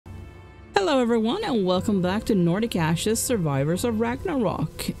Hello everyone and welcome back to Nordic Ashes Survivors of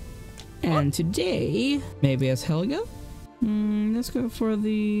Ragnarok. And today, maybe as Helga? Let's go for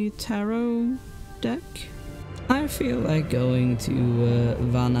the tarot deck. I feel like going to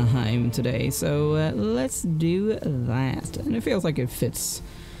Vanaheim today, so let's do that. And it feels like it fits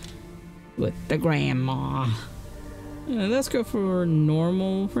with the grandma. Let's go for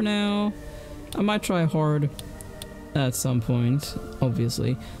normal for now. I might try hard at some point,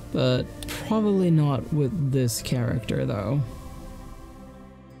 obviously, but probably not with this character though.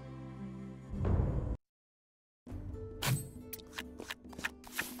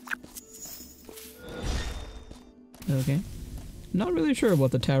 Okay. Not really sure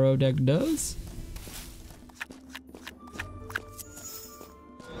what the tarot deck does.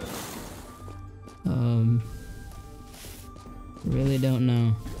 Really don't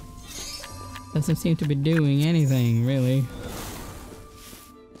know. Doesn't seem to be doing anything, really.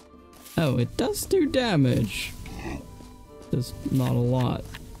 Oh, it does do damage. Just not a lot.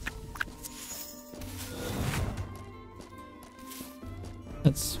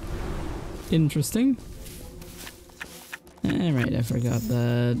 That's interesting. Alright, I forgot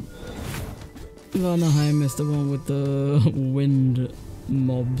that Vanaheim is the one with the wind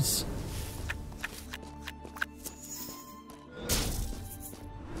mobs.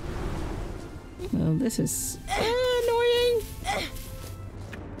 Well, this is annoying.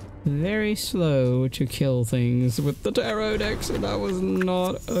 Very slow to kill things with the tarot deck, so that was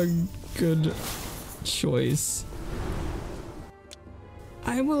not a good choice.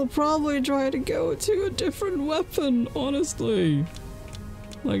 I will probably try to go to a different weapon, honestly.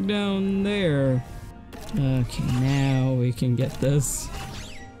 Like down there. Okay, now we can get this.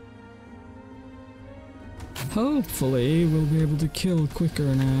 Hopefully, we'll be able to kill quicker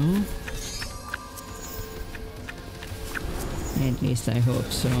now. At least I hope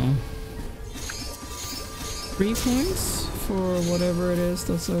so. 3 points for whatever it is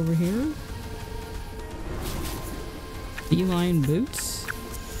that's over here. Feline boots.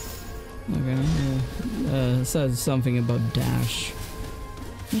 Okay. Says something about dash,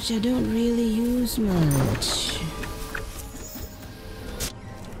 which I don't really use much.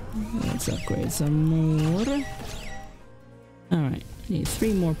 Let's upgrade some more. Alright, need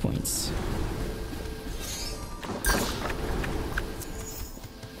 3 more points.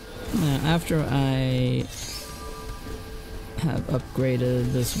 Now, after I have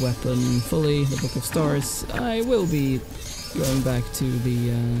upgraded this weapon fully, the Book of Stars, I will be going back to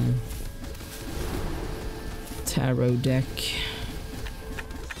the tarot deck.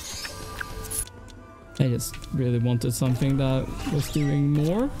 I just really wanted something that was doing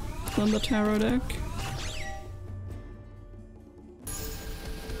more than the tarot deck.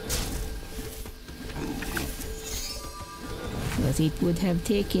 But it would have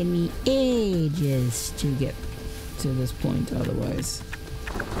taken me ages to get to this point otherwise.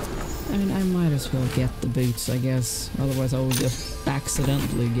 I mean, I might as well get the boots, I guess. Otherwise I will just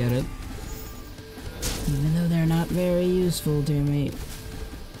accidentally get it. Even though they're not very useful to me.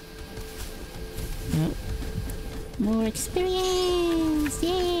 Nope. More experience!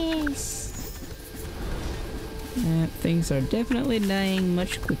 Yes! Things are definitely dying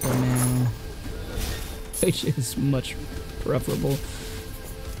much quicker now. Which is much preferable.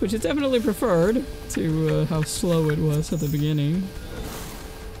 Which is definitely preferred to how slow it was at the beginning.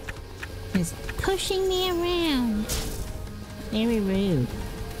 It's pushing me around. Very rude.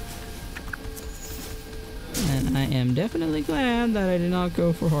 And I am definitely glad that I did not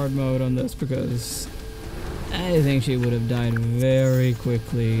go for hard mode on this, because I think she would have died very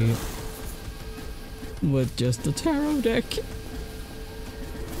quickly with just the tarot deck.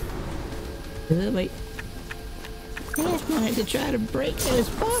 Wait. I just wanted to try to break those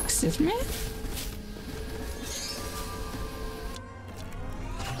boxes, man.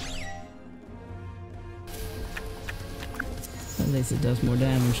 At least it does more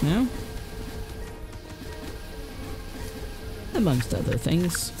damage now. Amongst other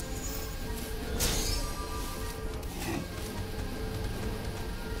things.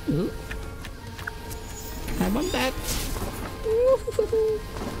 Ooh. I want that.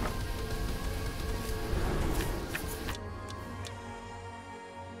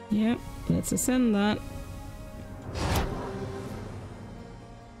 Yep, let's ascend that.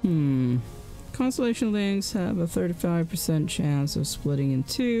 Constellation links have a 35% chance of splitting in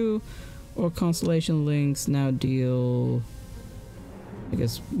 2, or constellation links now deal, I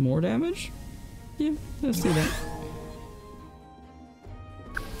guess, more damage? Yeah, let's do that.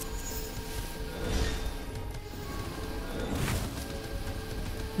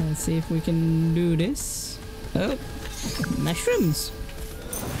 Let's see if we can do this. Oh, mushrooms.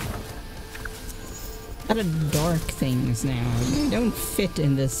 lot of dark things now. They don't fit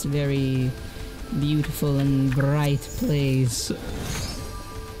in this very beautiful and bright place.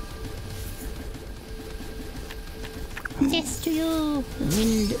 Yes to you,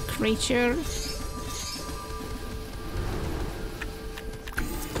 wind creature.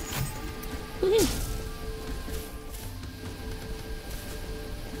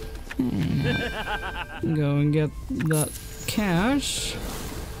 Go and get that cash.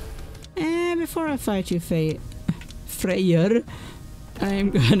 And before I fight you, Freyr, I'm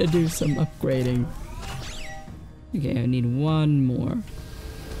gonna do some upgrading. Okay, I need one more.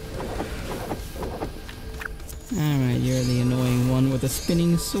 Alright, you're the annoying one with the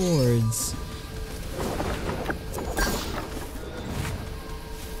spinning swords.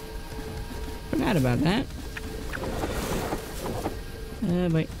 Forgot about that.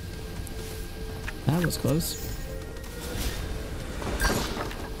 Wait. That was close.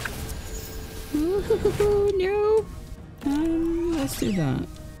 Ooh, no! Let's do that.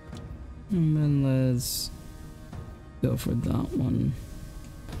 And then let's go for that one.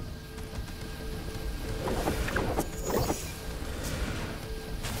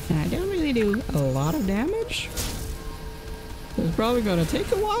 I don't really do a lot of damage. It's probably gonna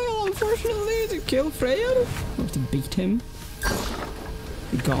take a while, unfortunately, to kill Freyr. Or to beat him.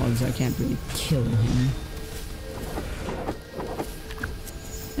 The gods, I can't really kill him.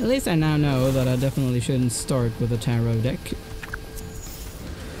 At least I now know that I definitely shouldn't start with a tarot deck.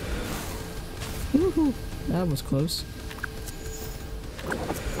 Woohoo! That was close.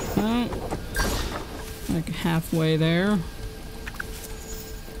 Well, like halfway there.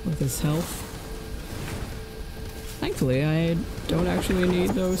 With his health. Thankfully, I don't actually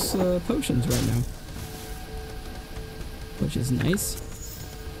need those potions right now. Which is nice.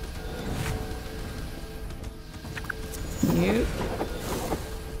 Nope.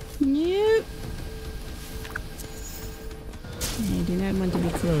 Nope. I do not want to be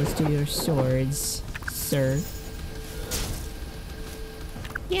close to your swords, sir.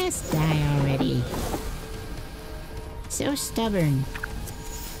 Yes, die already. So stubborn.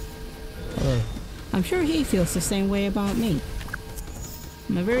 Oh, I'm sure he feels the same way about me.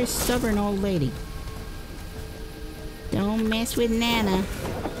 I'm a very stubborn old lady. Don't mess with Nana.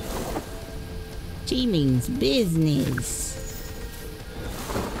 She means business.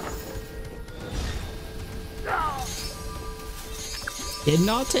 Did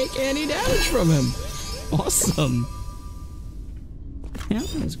not take any damage from him. Awesome. Yeah,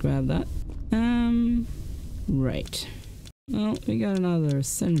 let's grab that. Right. Well, we got another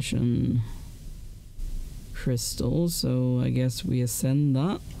ascension crystal, so I guess we ascend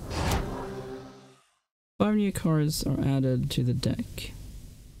that. 5 new cards are added to the deck.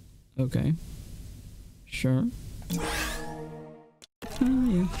 Okay. Sure. Oh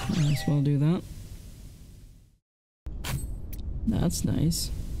yeah, might as well do that. That's nice.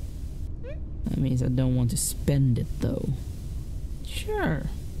 That means I don't want to spend it though. Sure.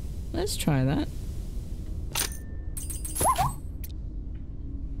 Let's try that.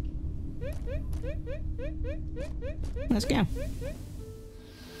 Let's go.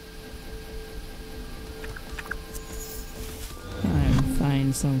 And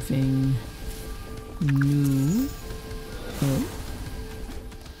find something new. Oh.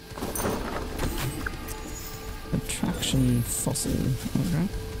 Attraction fossil. Okay.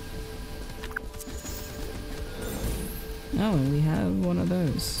 Oh, and we have one of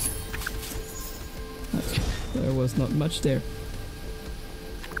those. Okay. There was not much there.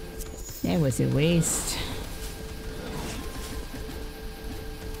 That was a waste.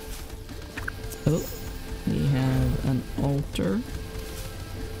 Oh, we have an altar.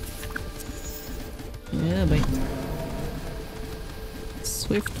 Yeah, but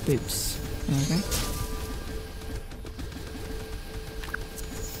swift boots. Okay.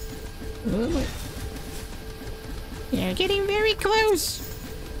 Oh, wait. You're getting very close.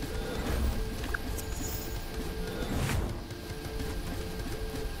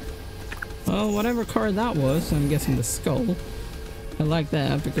 Well, whatever card that was, I'm guessing the skull. I like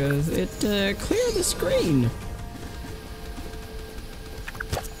that because it cleared the screen.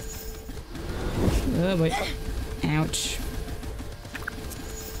 Oh, wait. Ouch.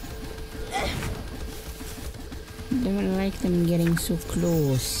 Don't like them getting so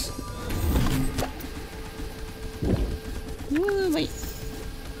close. Oh, wait.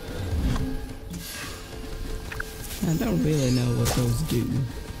 I don't really know what those do.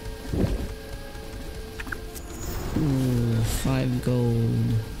 Ooh, 5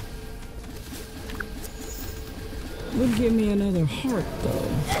 gold. Would give me another heart though.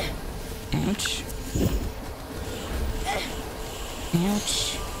 Ouch.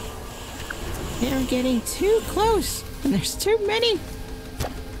 Ouch. They're getting too close, and there's too many.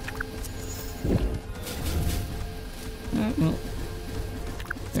 Well,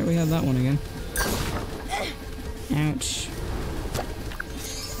 there we have that one again. Ouch.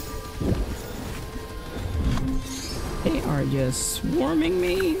 They are just swarming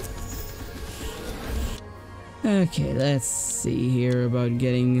me. Okay, let's see here about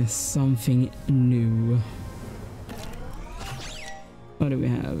getting something new. What do we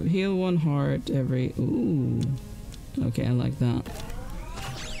have? Heal 1 heart every... Ooh. Okay, I like that.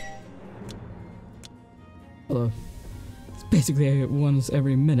 Although, it's basically once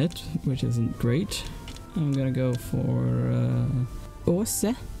every minute, which isn't great. I'm gonna go for...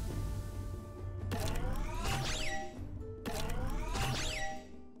 Åse.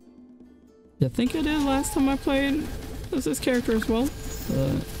 I think I did last time I played as this character as well.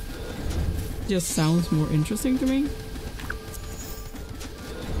 Just sounds more interesting to me.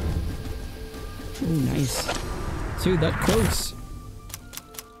 Oh, nice. Dude, that close.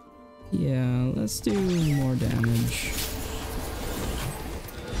 Yeah, let's do more damage.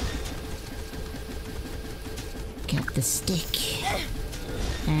 Got the stick.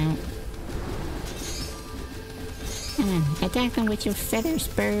 Ow. Attack them with your feathers,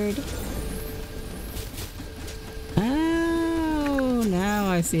 bird. Oh, now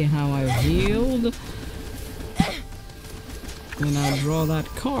I see how I've healed. When I draw that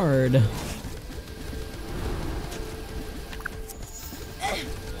card.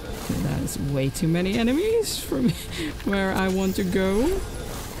 That is way too many enemies for me where I want to go.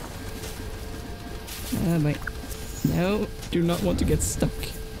 But no, do not want to get stuck.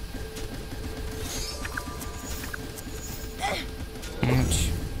 Ouch.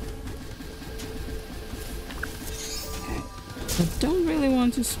 I don't really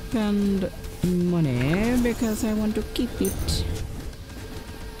want to spend money because I want to keep it.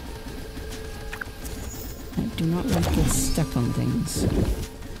 I do not want to get stuck on things.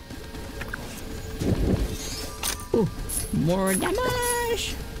 Ooh, more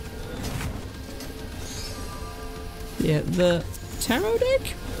damage! Yeah, the tarot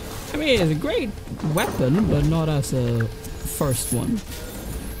deck? I mean, it's a great weapon, but not as a first one.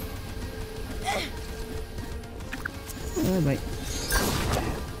 Oh, wait.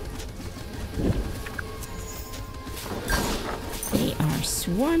 They are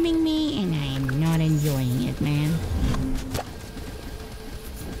swarming me and I am not enjoying it, man.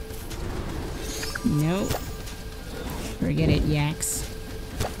 Nope. Forget it, yaks.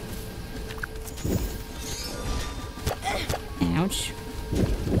 Ouch.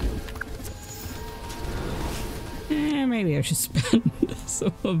 Maybe I should spend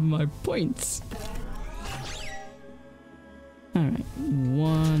some of my points. Alright,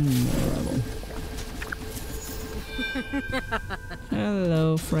 one more level.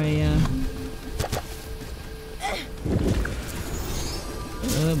 Hello, Freya.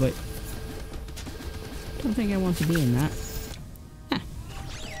 Oh, but don't think I want to be in that. Ah,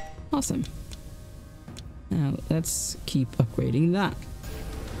 awesome. Now let's keep upgrading that.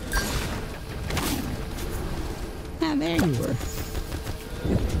 Ah, there you were.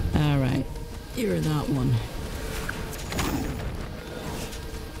 Alright, you're that one.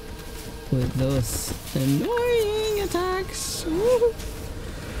 With those annoying attacks. Woo.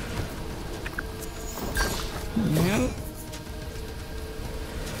 Nope.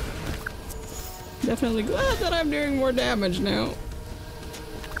 Definitely glad that I'm doing more damage now.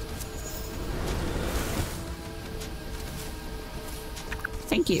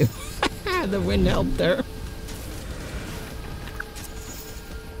 Thank you. The wind helped there.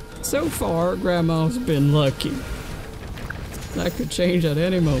 So far, Grandma's been lucky. That could change at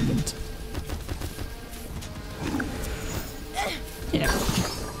any moment. Yeah.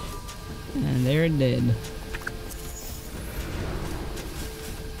 And there it did.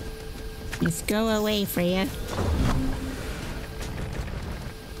 Just go away, Freya.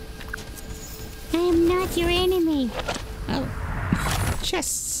 I am not your enemy. Oh.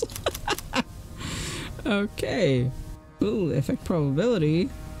 Chests. Okay. Ooh, effect probability.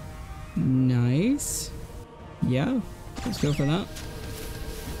 Nice. Yeah. Let's go for that.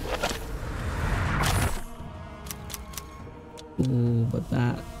 Ooh, but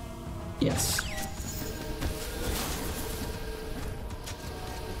that... Yes.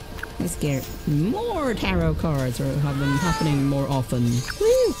 Let's get more tarot cards, or have them happening more often.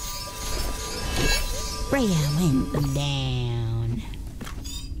 Woo! Freya went down.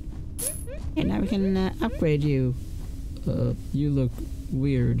 And now we can upgrade you. You look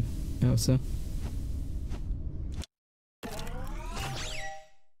weird, Elsa.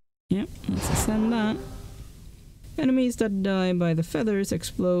 Yep, let's ascend that. Enemies that die by the feathers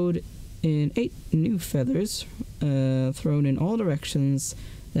explode in 8 new feathers thrown in all directions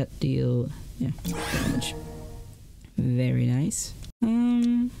that deal damage. Very nice.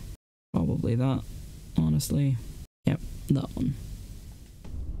 Probably that, honestly. Yep, that one.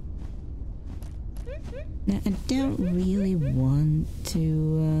 Now, I don't really want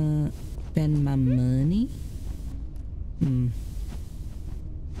to spend my money.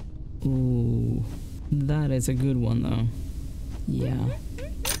 Ooh, that is a good one though. Yeah.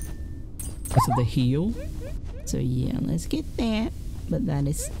 So the heal? So yeah, let's get that. But that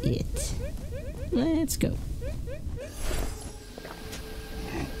is it. Let's go.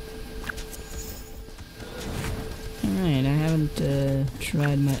 Alright, I haven't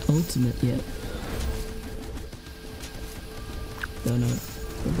tried my ultimate yet. Don't know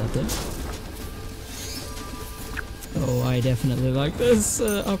what that did. Oh, I definitely like this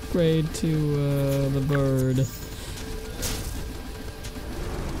upgrade to the bird.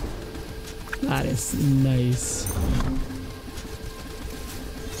 That is nice.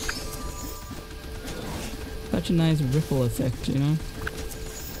 Such a nice ripple effect, you know?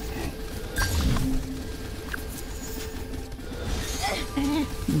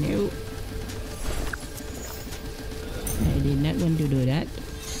 No. I did not want to do that.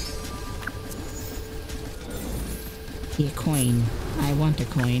 A coin. I want a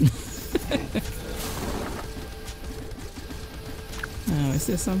coin. Oh, is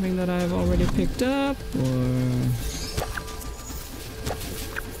this something that I've already picked up, or...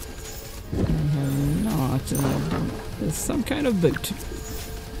 I have not. It's some kind of boot.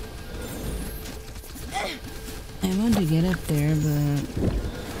 I want to get up there,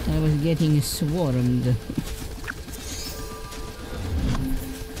 but I was getting swarmed.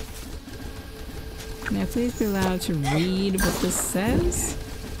 May I please be allowed to read what this says?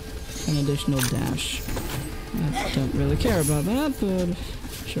 An additional dash. I don't really care about that, but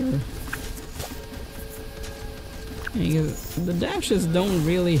sure. The dashes don't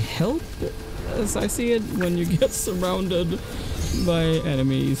really help, as I see it, when you get surrounded by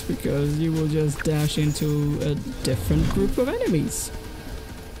enemies, because you will just dash into a different group of enemies.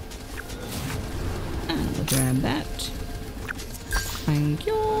 I'll grab that. Thank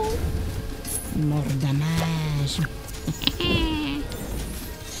you. More damage.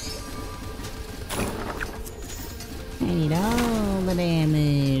 I need all the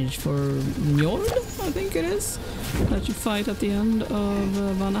damage For Njord, I think it is, that you fight at the end of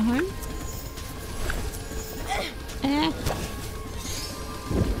Vanaheim.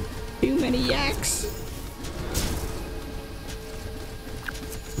 Too many yaks.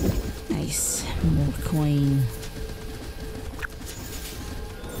 Nice. More coin.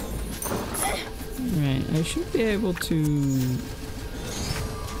 Right, I should be able to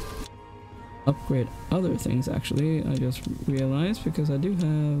upgrade other things actually, I just realized, because I do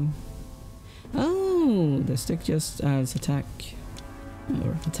have... Oh, the stick just adds attack,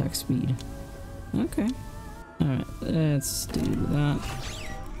 or attack speed. Okay. Alright, let's do that.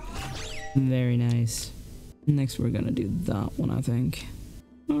 Very nice. Next we're gonna do that one, I think.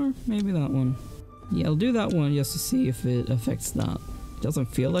 Or maybe that one. Yeah, I'll do that one just to see if it affects that. Doesn't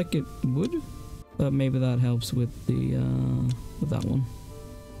feel like it would, but maybe that helps with the, with that one.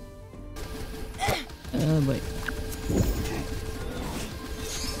 Wait.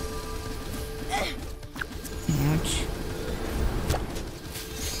 Ouch.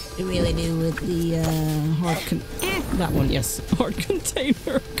 You really do with the Hard that one, yes. Hard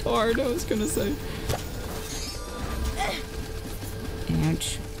container card, I was gonna say.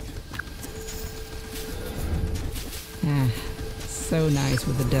 ouch. Ah, so nice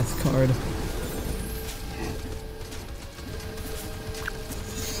with the death card.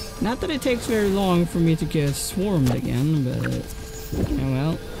 Not that it takes very long for me to get swarmed again, but oh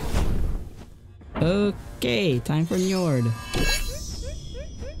well. Okay, time for Njord.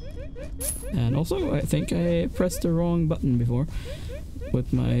 And also, I think I pressed the wrong button before.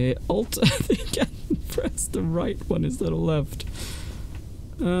 With my alt, I think I pressed the right one instead of left.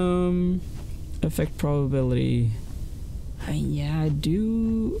 Effect probability. Yeah, I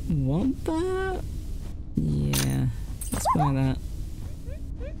do want that. Yeah, let's buy that.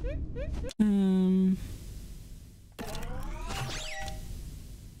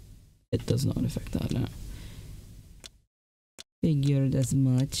 It does not affect that now. Figured as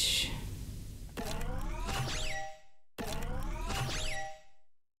much.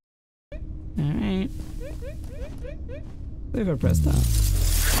 Alright. If I press that.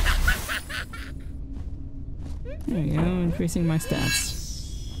 There we go, increasing my stats.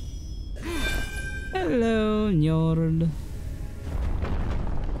 Hello, Njord.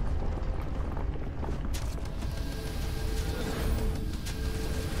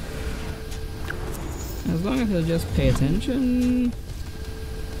 As long as he'll just pay attention.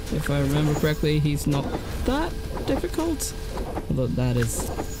 If I remember correctly, he's not that difficult. Although that is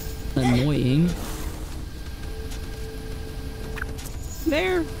annoying.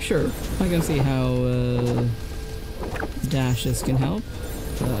 There, sure. I can see how dashes can help.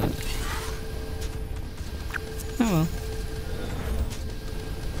 But oh well.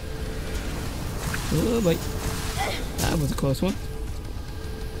 Oh boy. That was a close one.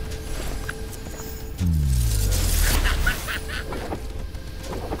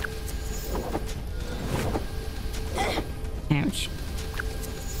 Ouch.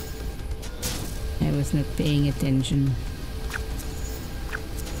 I was not paying attention.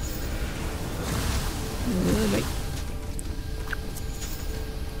 Oh boy.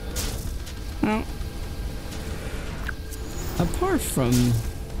 Well, apart from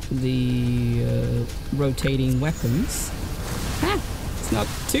the rotating weapons, it's not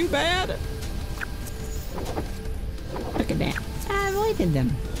too bad. Look at that. I avoided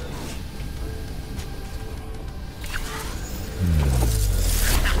them.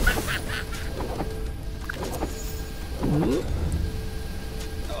 Ooh.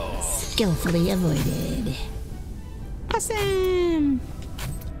 Skillfully avoided. Awesome!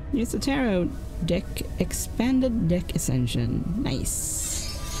 Use the tarot deck, expanded deck ascension. Nice.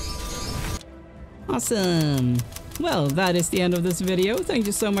 Awesome. Well, that is the end of this video. Thank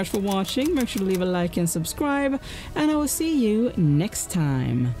you so much for watching. Make sure to leave a like and subscribe, and I will see you next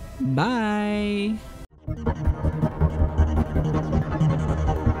time. Bye!